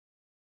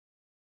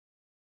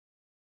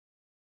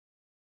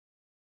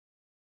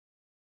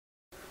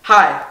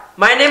Hi,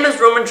 my name is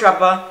Roamn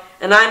Treppa,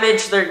 and I'm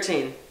age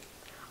 13.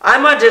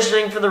 I'm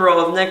auditioning for the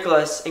role of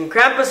Nicholas in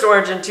Krampus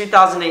Audition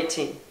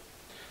 2018.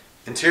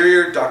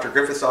 Interior, Dr.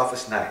 Griffith's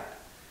office, night.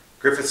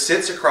 Griffith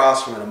sits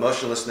across from an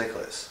emotionless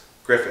Nicholas.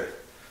 Griffith: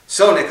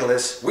 So,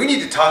 Nicholas, we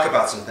need to talk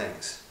about some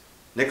things.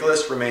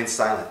 Nicholas remains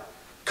silent.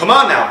 Come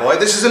on now, boy,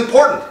 this is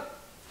important.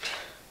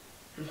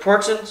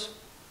 Important?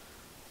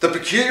 The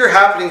peculiar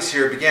happenings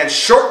here began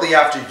shortly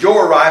after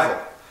your arrival.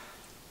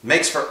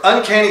 Makes for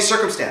uncanny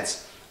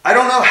circumstance. I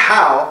don't know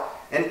how,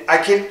 and I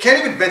can't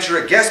even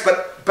venture a guess,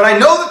 but I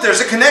know that there's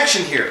a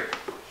connection here.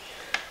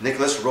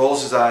 Nicholas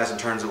rolls his eyes and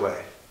turns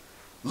away.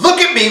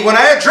 Look at me when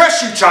I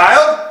address you,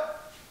 child!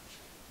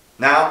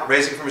 Now,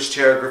 raising from his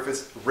chair,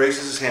 Griffith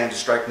raises his hand to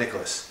strike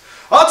Nicholas.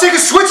 I'll take a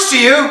switch to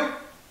you!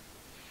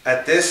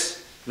 At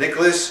this,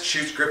 Nicholas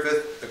shoots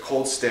Griffith a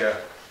cold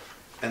stare,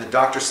 and the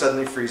doctor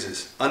suddenly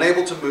freezes.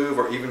 Unable to move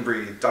or even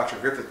breathe, Dr.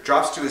 Griffith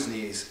drops to his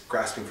knees,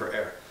 grasping for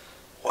air.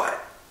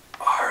 What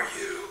are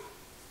you?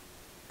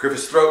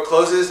 Griffith's throat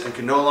closes and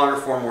can no longer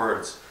form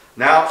words.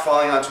 Now,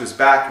 falling onto his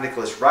back,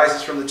 Nicholas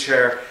rises from the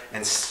chair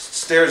and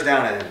stares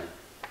down at him.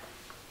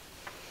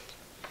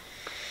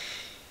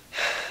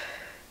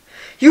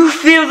 You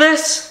feel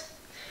this?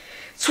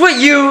 It's what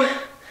you,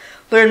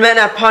 learned men,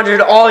 have pondered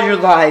all your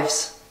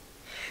lives.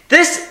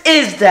 This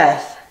is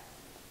death.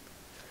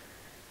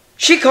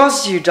 She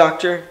calls you,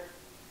 Doctor.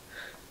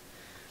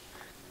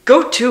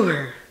 Go to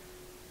her.